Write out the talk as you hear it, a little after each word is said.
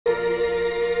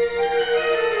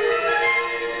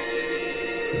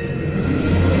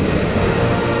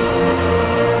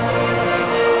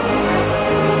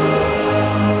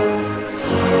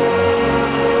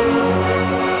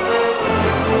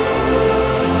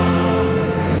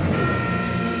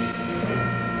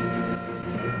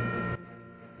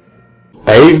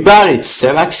Hey everybody, it's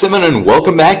AirbagVII and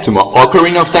welcome back to my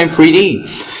Ocarina of Time 3D.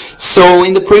 So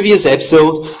in the previous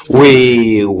episode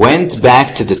we went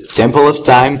back to the Temple of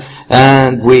Time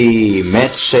and we met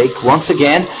Sheik once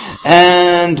again,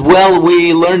 and well,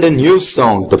 we learned a new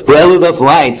song, the Prelude of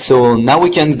Light, so now we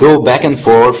can go back and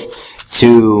forth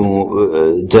to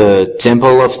the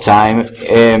Temple of Time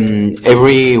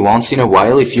every once in a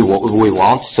while if we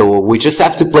want. So we just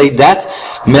have to play that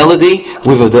melody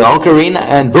with the ocarina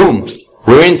and boom,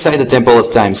 we're inside the Temple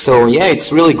of Time. So yeah,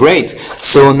 it's really great.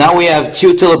 So now we have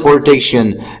two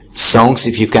teleportation songs,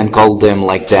 if you can call them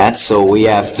like that. So we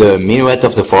have the Minuet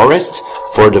of the Forest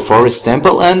for the Forest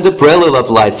Temple and the Prelude of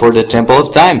Light for the Temple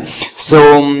of Time.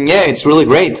 So yeah, it's really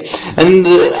great. And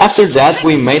after that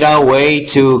we made our way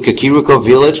to Kakiruko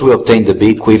village. We obtained the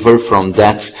big quiver from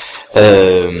that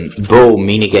bow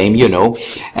minigame, you know.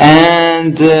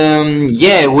 And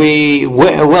yeah, we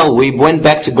went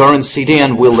back to Goron City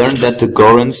and we learned that the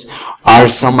Gorons are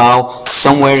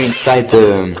somewhere inside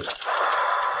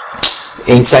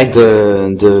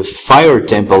the fire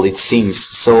temple, it seems.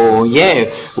 So yeah,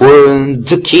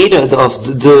 the kid of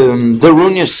the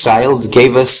Darunia child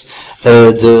gave us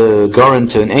the Goron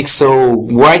tunic. So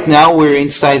right now we're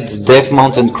inside Death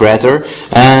Mountain crater,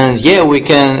 and yeah, we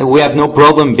have no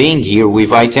problem being here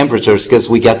with high temperatures because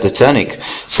we got the tunic.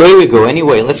 So here we go.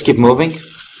 Anyway, let's keep moving.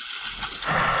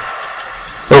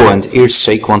 Oh, and here's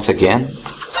Sheik once again.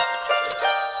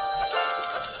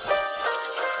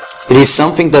 It is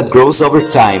something that grows over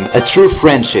time, a true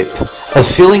friendship, a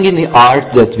feeling in the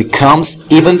heart that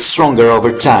becomes even stronger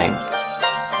over time.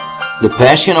 The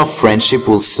passion of friendship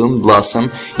will soon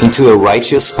blossom into a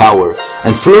righteous power,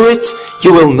 and through it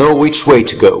you will know which way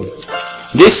to go.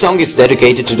 This song is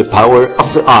dedicated to the power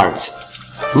of the art.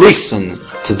 Listen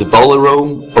to the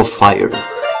Bolero of Fire.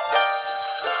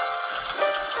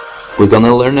 We're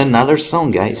gonna learn another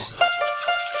song, guys.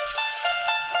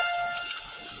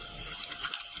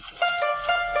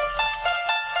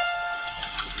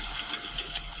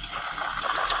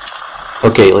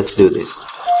 Okay, let's do this.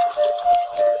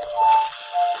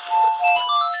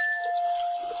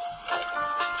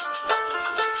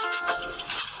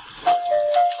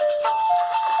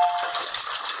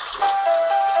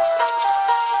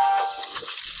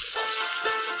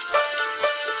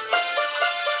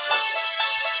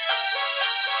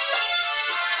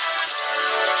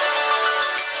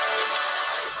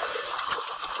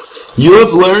 You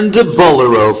have learned the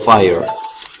Bolero of Fire.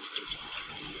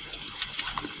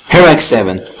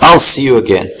 AirbagVII, I'll see you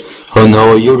again. Oh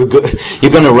no, you're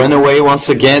gonna run away once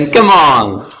again? Come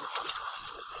on!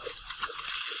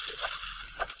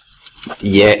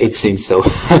 Yeah, it seems so.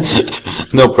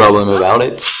 No problem about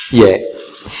it. Yeah.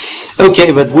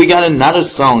 Okay, but we got another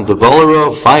song, the Bolero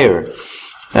of Fire.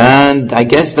 And I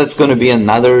guess that's gonna be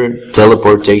another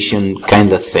teleportation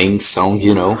kind of thing, song,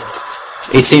 you know.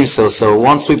 It seems so. So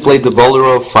once we play the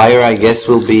Bolero of Fire, I guess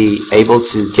we'll be able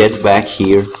to get back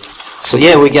here. So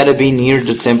yeah, we gotta be near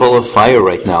the Temple of Fire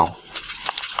right now.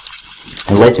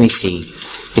 And let me see.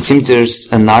 It seems there's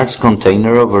an art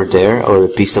container over there, or a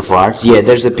piece of art. Yeah,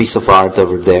 there's a piece of art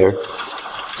over there.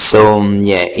 So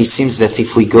yeah, it seems that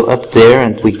if we go up there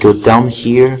and we go down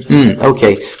here...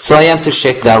 okay, so I have to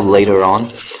check that later on.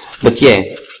 But yeah,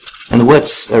 and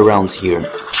what's around here?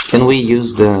 Can we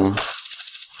use the...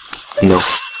 No.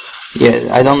 Yeah,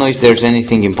 I don't know if there's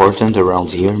anything important around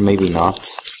here. Maybe not.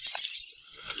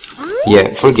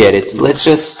 Yeah, forget it. Let's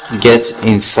just get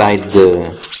inside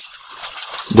the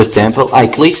temple.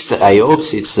 At least I hope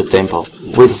it's the temple.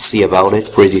 We'll see about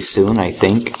it pretty soon, I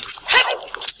think.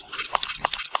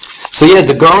 So yeah,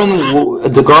 the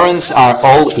Gorons are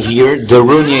all here.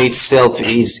 Darunia itself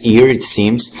is here, it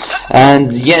seems.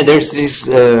 And yeah, there's this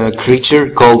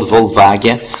creature called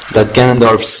Volvagia that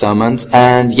Ganondorf summoned.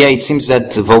 And yeah, it seems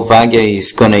that Volvagia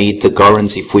is gonna eat the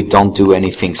Gorons if we don't do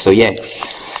anything. So yeah,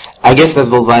 I guess that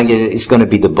Volvagia is gonna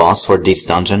be the boss for this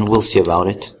dungeon. We'll see about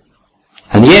it.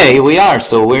 And yeah, here we are.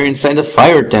 So we're inside the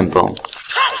Fire Temple.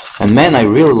 And man, I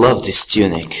really love this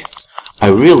tunic. I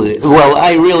really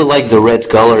like the red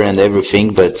color and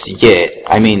everything, but yeah,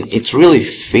 I mean, it really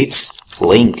fits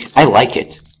Link. I like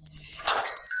it.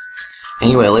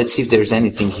 Anyway, let's see if there's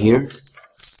anything here.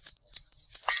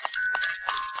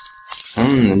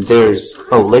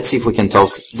 Oh, let's see if we can talk.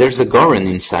 There's a Goron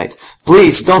inside.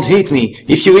 Please, don't hit me.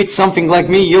 If you eat something like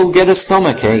me, you'll get a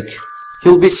stomachache.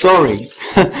 You'll be sorry.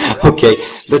 Okay,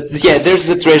 but yeah, there's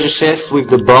the treasure chest with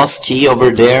the boss key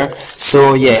over there.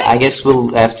 So yeah, I guess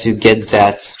we'll have to get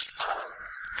that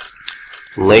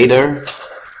later.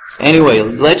 Anyway,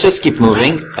 let's just keep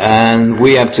moving, and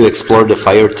we have to explore the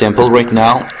Fire Temple right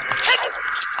now.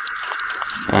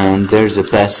 And there's a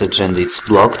passage and it's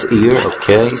blocked here.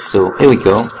 Okay, so here we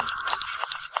go.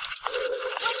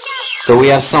 So we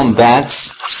have some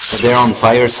bats, they're on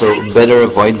fire, so better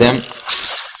avoid them.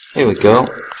 Here we go.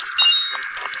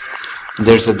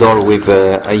 There's a door with,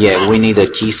 yeah, we need a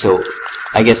key, so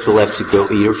I guess we'll have to go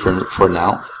here for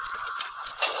now.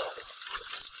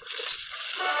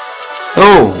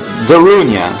 Oh,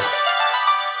 Darunia.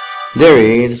 There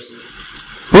he is.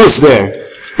 Who's there?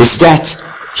 Is that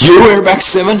you,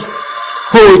 AirbagVII?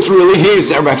 Oh, it really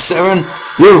is, AirbagVII.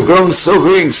 You've grown so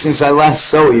big since I last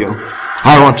saw you.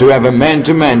 I want to have a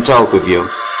man-to-man talk with you,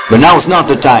 but now's not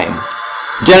the time.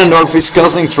 Ganondorf is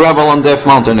causing trouble on Death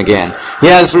Mountain again. He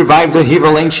has revived the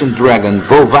evil ancient dragon,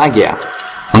 Volvagia.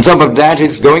 On top of that,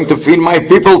 he's going to feed my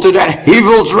people to that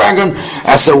evil dragon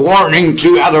as a warning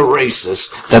to other races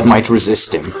that might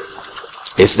resist him.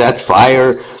 If that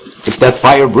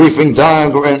fire-breathing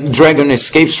dragon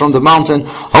escapes from the mountain,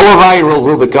 all of Hyrule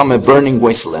will become a burning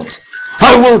wasteland.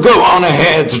 I will go on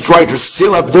ahead to try to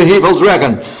seal up the evil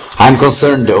dragon. I'm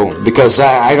concerned though, because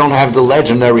I don't have the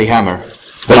legendary hammer,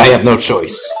 but I have no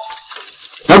choice.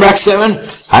 AirbagVII,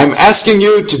 I'm asking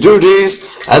you to do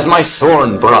this as my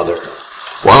sworn brother.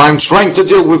 While I'm trying to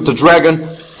deal with the dragon,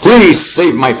 please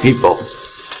save my people.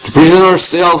 The prisoner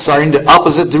cells are in the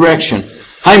opposite direction.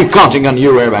 I'm counting on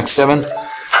you, AirbagVII.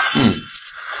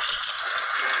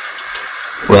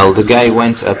 Well, the guy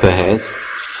went up ahead.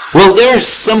 Well, there's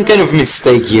some kind of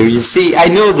mistake here, you see. I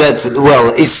know that,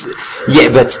 well, yeah,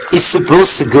 but he's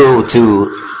supposed to go to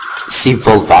see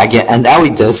Volvagia, and how he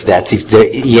does that if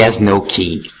he has no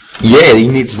key? Yeah, he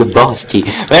needs the boss key.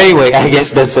 But anyway, I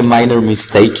guess that's a minor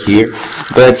mistake here.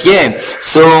 But yeah,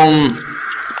 so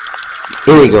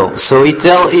here we go. So he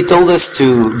told us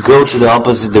to go to the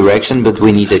opposite direction, but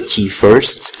we need a key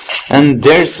first. And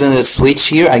there's a switch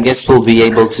here. I guess we'll be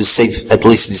able to save at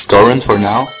least this Goron for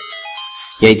now.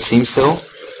 Yeah, it seems so.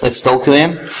 Let's talk to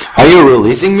him. Are you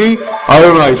releasing me?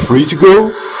 Am I free to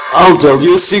go? I'll tell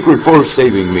you a secret for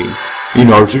saving me. In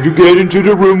order to get into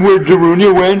the room where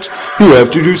Darunia went, you have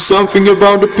to do something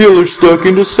about the pillar stuck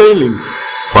in the ceiling.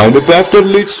 Find a path that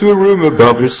leads to a room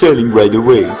above the ceiling right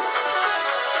away.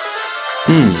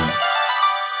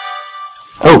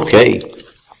 Okay.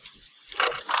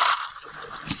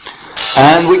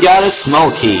 And we got a small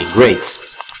key. Great.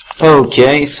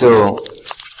 Okay, so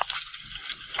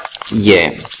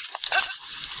yeah.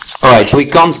 Alright, we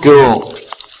can't go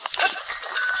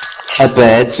up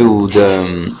ahead to the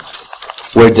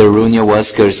where Darunia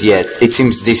was, cause yeah, it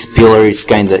seems this pillar is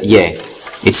kinda, yeah,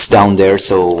 it's down there,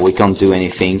 so we can't do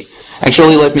anything.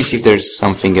 Actually, let me see if there's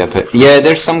something up here. Yeah,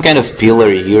 there's some kind of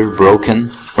pillar here, broken,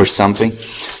 or something.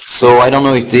 So, I don't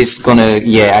know if this gonna,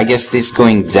 yeah, I guess this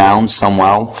going down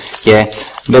somehow. Yeah,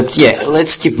 but yeah,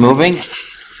 let's keep moving.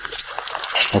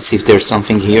 Let's see if there's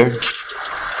something here.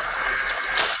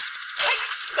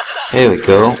 Here we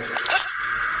go.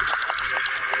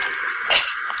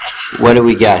 What do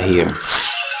we got here?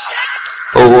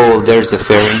 Oh, whoa, there's a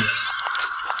fairy.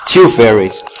 2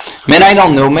 fairies. Man, I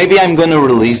don't know. Maybe I'm gonna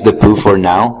release the poo for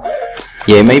now.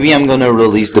 Yeah, maybe I'm gonna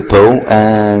release the Poe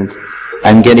and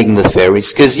I'm getting the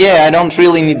fairies. Cause yeah, I don't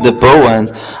really need the Poe and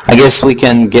I guess we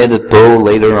can get a Poe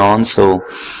later on. So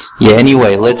yeah,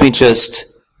 anyway, let me just...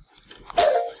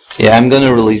 Yeah, I'm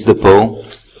gonna release the Poe.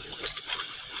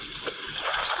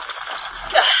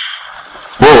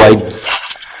 Whoa, I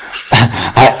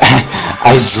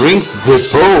drink the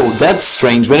Poe. That's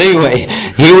strange, but anyway,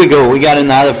 here we go. We got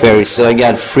another fairy. So I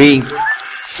got 3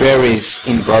 fairies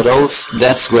in bottles.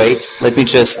 That's great. Let me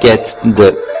just get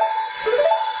the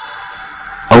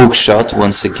oak shot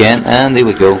once again, and here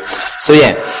we go. So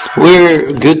yeah, we're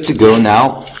good to go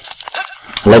now.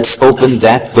 Let's open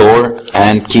that door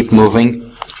and keep moving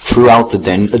throughout the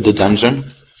dungeon.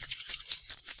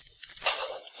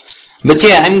 But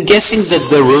yeah, I'm guessing that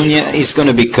Darunia is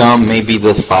gonna become maybe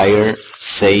the fire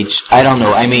sage. I don't know,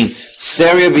 I mean,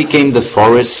 Saria became the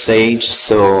forest sage,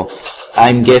 so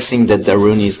I'm guessing that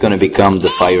Darunia is gonna become the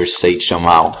fire sage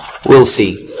somehow. We'll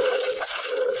see.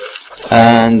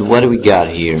 And what do we got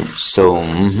here? So,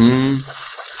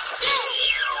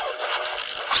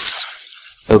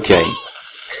 okay.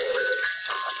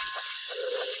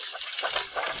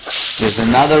 There's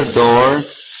another door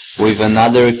with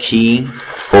another key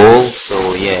hole, so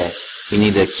yeah, we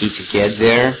need a key to get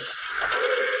there.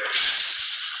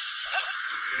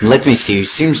 Let me see, it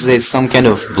seems there's some kind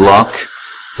of block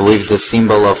with the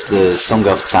symbol of the Song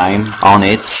of Time on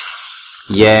it.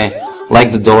 Yeah,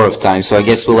 like the Door of Time, so I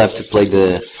guess we'll have to play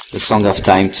the Song of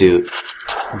Time to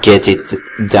get it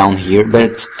down here,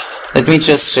 but let me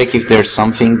just check if there's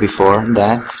something before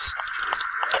that.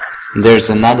 There's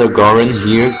another Goron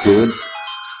here, good.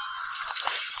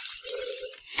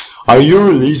 Are you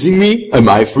releasing me? Am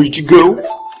I free to go?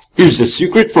 Here's the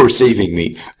secret for saving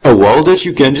me. A wall that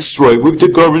you can destroy with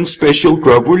the Gorons special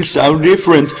crop will sound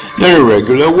different than a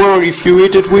regular war if you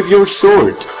hit it with your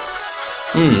sword.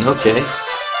 Okay.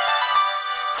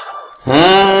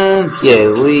 And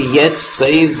yeah, we yet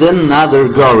saved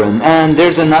another Goron, and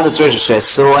there's another treasure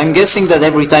chest, so I'm guessing that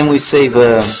every time we save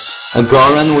a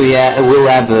Goron,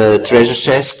 we'll have a treasure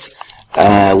chest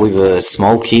with a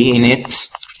small key in it.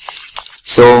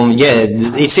 So yeah,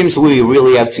 it seems we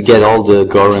really have to get all the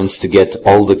Gorons to get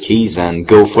all the keys and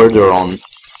go further on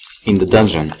in the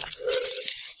dungeon.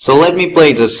 So let me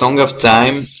play the Song of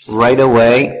Time right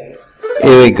away.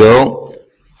 Here we go.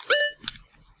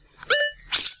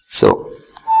 So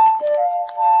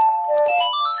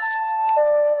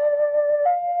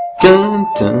dun,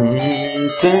 dun,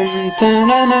 dun, dun,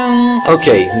 dun, dun.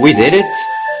 Okay, we did it.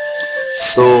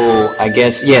 So I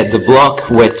guess, yeah, the block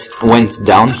went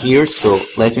down here, so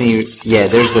let me, yeah,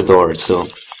 there's the door, so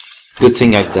good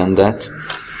thing I've done that.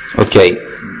 Okay,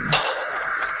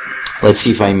 let's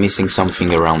see if I'm missing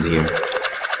something around here.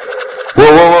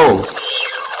 Whoa, whoa,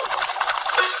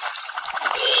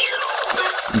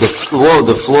 whoa!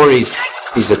 The floor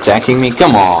is attacking me,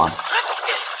 come on!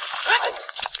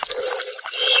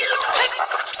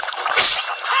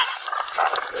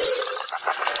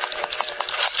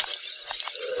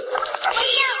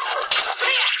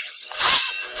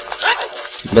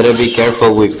 Better be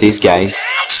careful with these guys.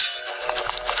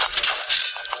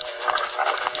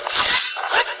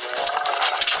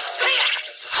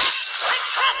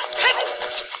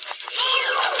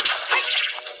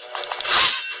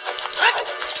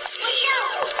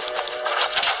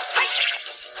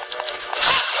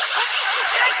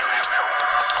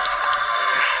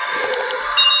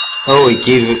 Oh,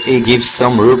 it gives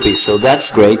some rupees, so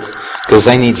that's great, because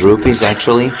I need rupees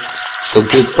actually. So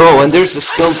good. Oh, and there's a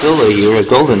skull here, a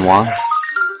golden one.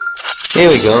 Here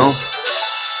we go.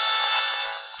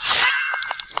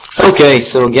 Okay,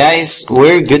 so guys,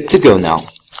 we're good to go now.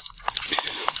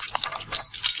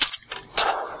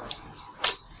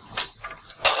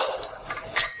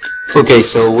 Okay,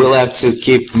 so we'll have to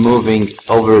keep moving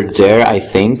over there, I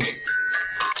think.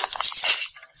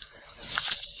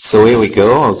 So here we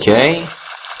go, okay.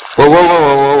 Whoa, whoa,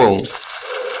 whoa, whoa, whoa.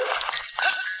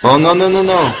 Oh, no, no, no,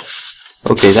 no.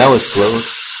 Okay, that was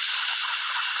close.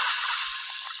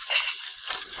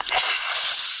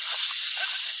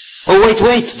 Oh, wait,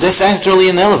 that's actually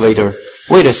an elevator.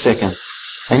 Wait a second.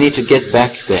 I need to get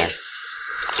back there.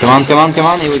 Come on, come on, come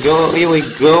on. Here we go, here we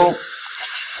go.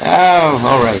 Oh,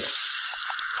 alright.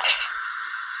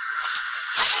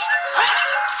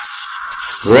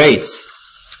 Great.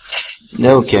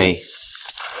 Okay.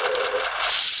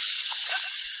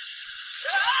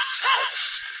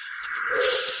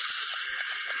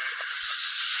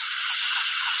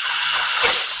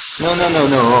 No, no, no,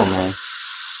 no, oh man.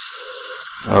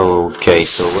 Okay,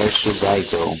 so where should I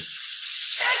go?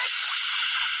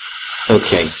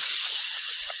 Okay.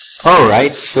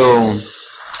 Alright, so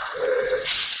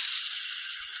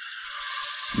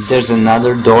there's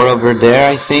another door over there,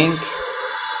 I think.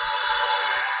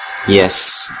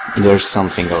 Yes, there's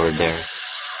something over there.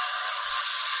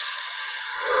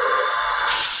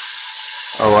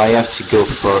 Oh, I have to go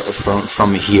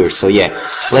from here, so yeah.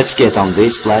 Let's get on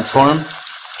this platform.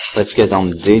 Let's get on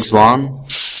this one.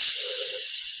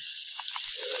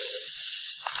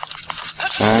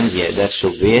 And yeah, that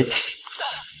should be it.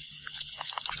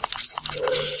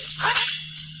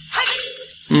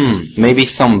 Maybe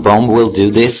some bomb will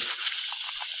do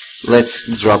this.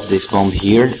 Let's drop this bomb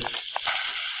here.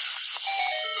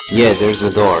 Yeah, there's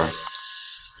a door.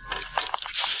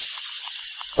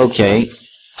 Okay.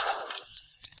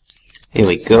 Here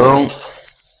we go.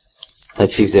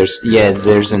 Let's see if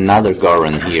there's another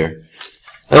Goron here.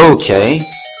 Okay.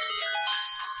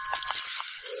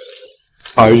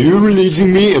 Are you releasing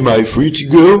me? Am I free to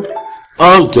go?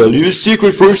 I'll tell you a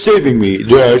secret for saving me.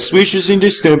 There are switches in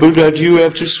this temple that you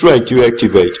have to strike to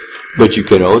activate. But you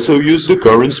can also use the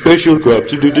Goron special crop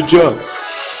to do the job.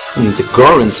 The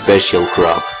Goron special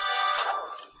crop.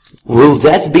 Will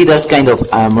that be that kind of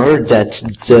armor that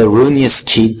Darunia's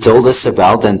kid told us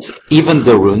about, and even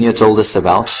Darunia told us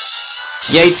about?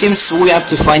 Yeah, it seems we have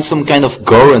to find some kind of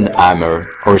Goron armor,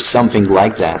 or something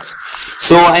like that.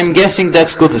 So I'm guessing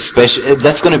that's gonna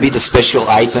be the special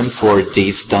item for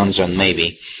this dungeon,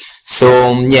 maybe. So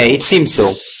yeah, it seems so.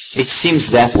 It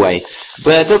seems that way.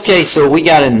 But okay, so we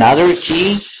got another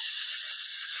key.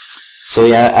 So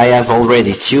yeah, I have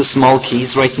already 2 small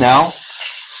keys right now.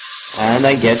 And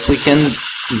I guess we can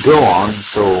go on.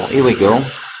 So here we go.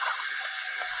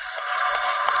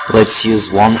 Let's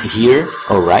use one here.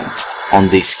 Alright, on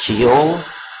this keyhole.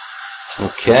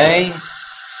 Okay.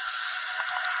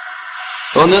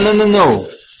 Oh, no, no, no, no.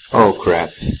 Oh, crap.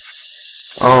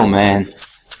 Oh, man.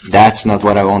 That's not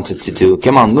what I wanted to do.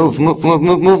 Come on, move, move, move,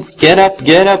 move, move. Get up,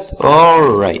 get up.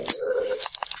 Alright.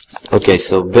 Okay,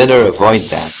 so better avoid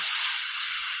that.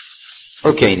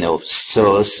 Okay, no. So,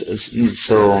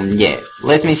 yeah.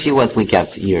 Let me see what we got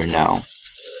here now.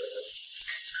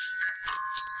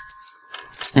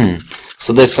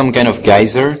 So there's some kind of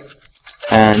geyser.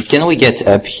 And can we get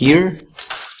up here?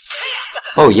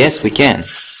 Oh, yes, we can.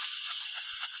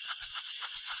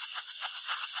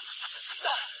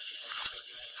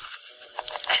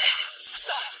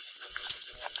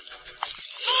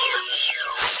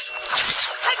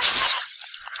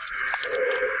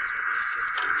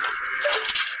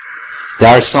 There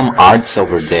are some arts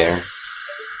over there.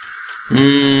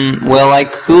 Well, I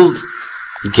could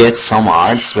get some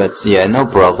arts, but yeah, no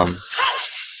problem.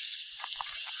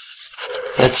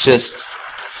 Let's just...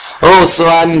 Oh, so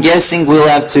I'm guessing we'll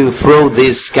have to throw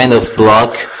this kind of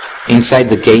block inside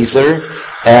the geyser,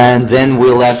 and then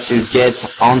we'll have to get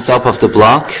on top of the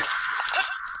block.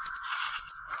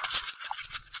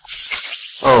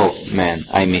 Oh man,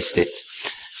 I missed it.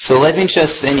 So let me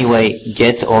just anyway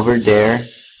get over there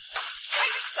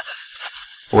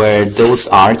where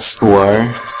those arts were,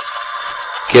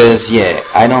 cause yeah,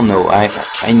 I don't know, I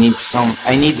need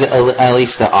at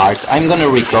least the art. I'm gonna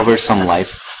recover some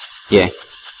life. Yeah,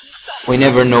 we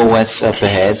never know what's up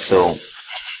ahead, so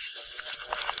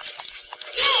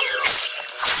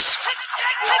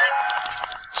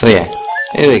yeah,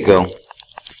 here we go.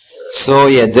 So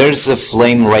yeah, there's a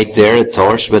flame right there, a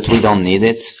torch, but we don't need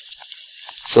it.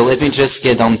 So let me just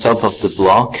get on top of the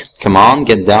block. Come on,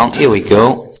 get down. Here we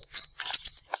go.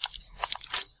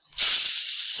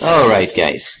 Alright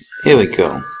guys, here we go.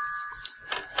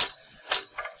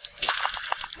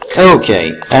 Okay,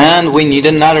 and we need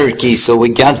another key, so we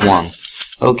got one.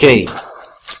 Okay,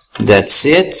 that's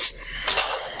it.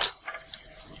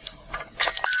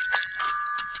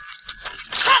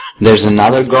 There's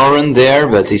another Goron there,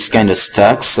 but he's kinda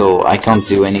stuck, so I can't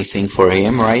do anything for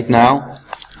him right now.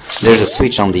 There's a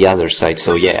switch on the other side,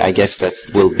 so yeah, I guess that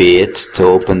will be it to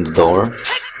open the door.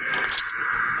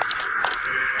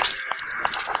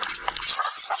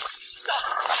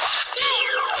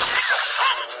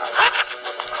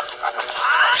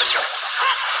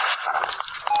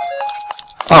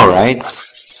 Alright.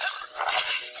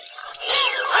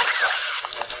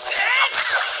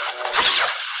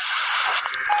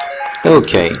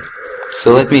 Okay,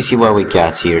 so let me see what we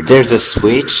got here. There's a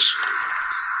switch,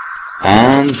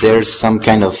 and there's some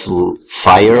kind of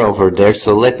fire over there,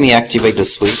 so let me activate the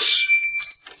switch.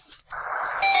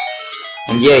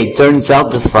 And yeah, it turns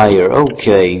out the fire.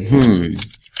 Okay,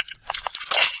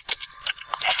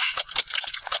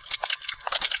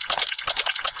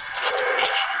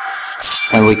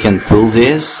 And we can pull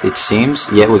this, it seems.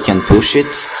 Yeah, we can push it.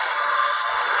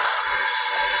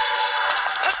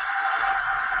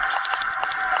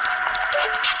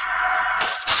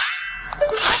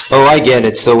 Oh, I get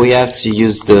it. So we have to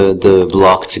use the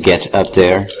block to get up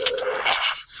there.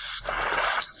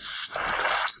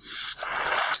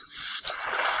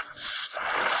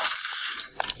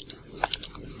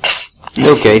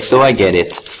 Okay, so I get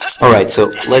it. Alright, so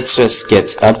let's just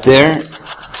get up there.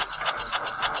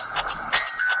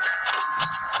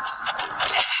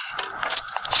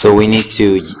 So we need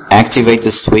to activate the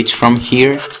switch from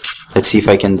here. Let's see if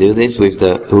I can do this with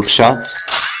the hook shot.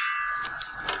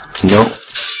 No.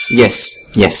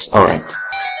 Yes. Yes. Alright.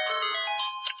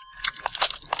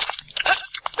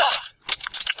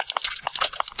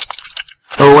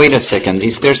 Oh, wait a second.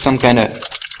 Is there some kind of...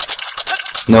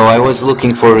 No, I was looking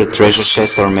for a treasure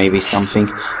chest or maybe something.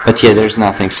 But yeah, there's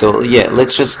nothing. So yeah,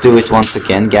 let's just do it once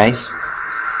again, guys.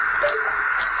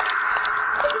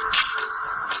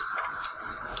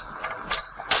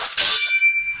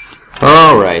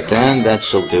 Alright, and that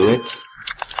shall do it.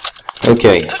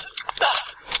 Okay.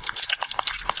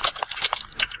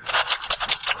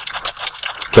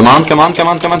 Come on, come on, come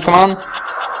on, come on, come on.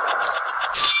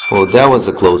 Oh, that was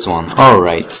a close one.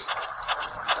 Alright.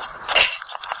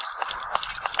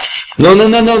 No, no,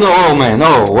 no, no, no, oh man,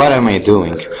 oh, what am I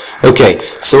doing? Okay,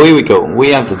 so here we go. We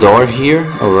have the door here,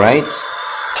 alright.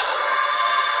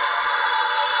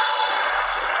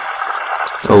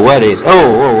 Oh, what is...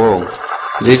 Oh, whoa, whoa.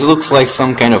 This looks like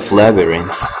some kind of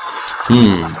labyrinth.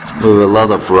 With a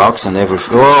lot of rocks and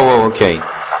everything. Whoa, whoa, okay.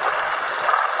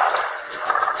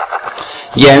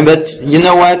 Yeah, but you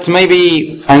know what?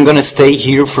 Maybe I'm gonna stay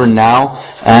here for now,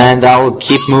 and I'll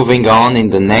keep moving on in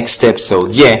the next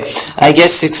episode. Yeah, I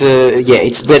guess it's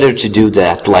better to do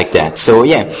that like that. So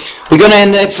yeah, we're gonna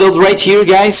end the episode right here,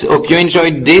 guys. Hope you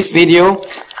enjoyed this video,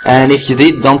 and if you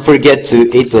did, don't forget to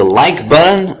hit the like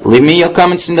button. Leave me your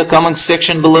comments in the comment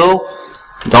section below.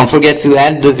 Don't forget to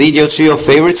add the video to your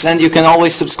favorites, and you can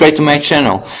always subscribe to my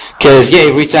channel, cause yeah,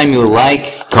 every time you like,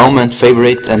 comment,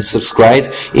 favorite and subscribe,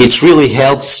 it really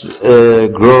helps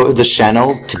grow the channel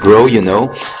to grow, you know,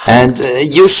 and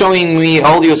you showing me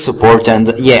all your support,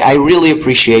 and yeah, I really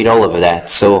appreciate all of that.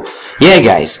 So yeah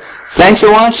guys, thanks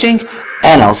for watching,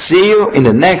 and I'll see you in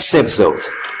the next episode.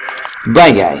 Bye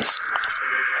guys.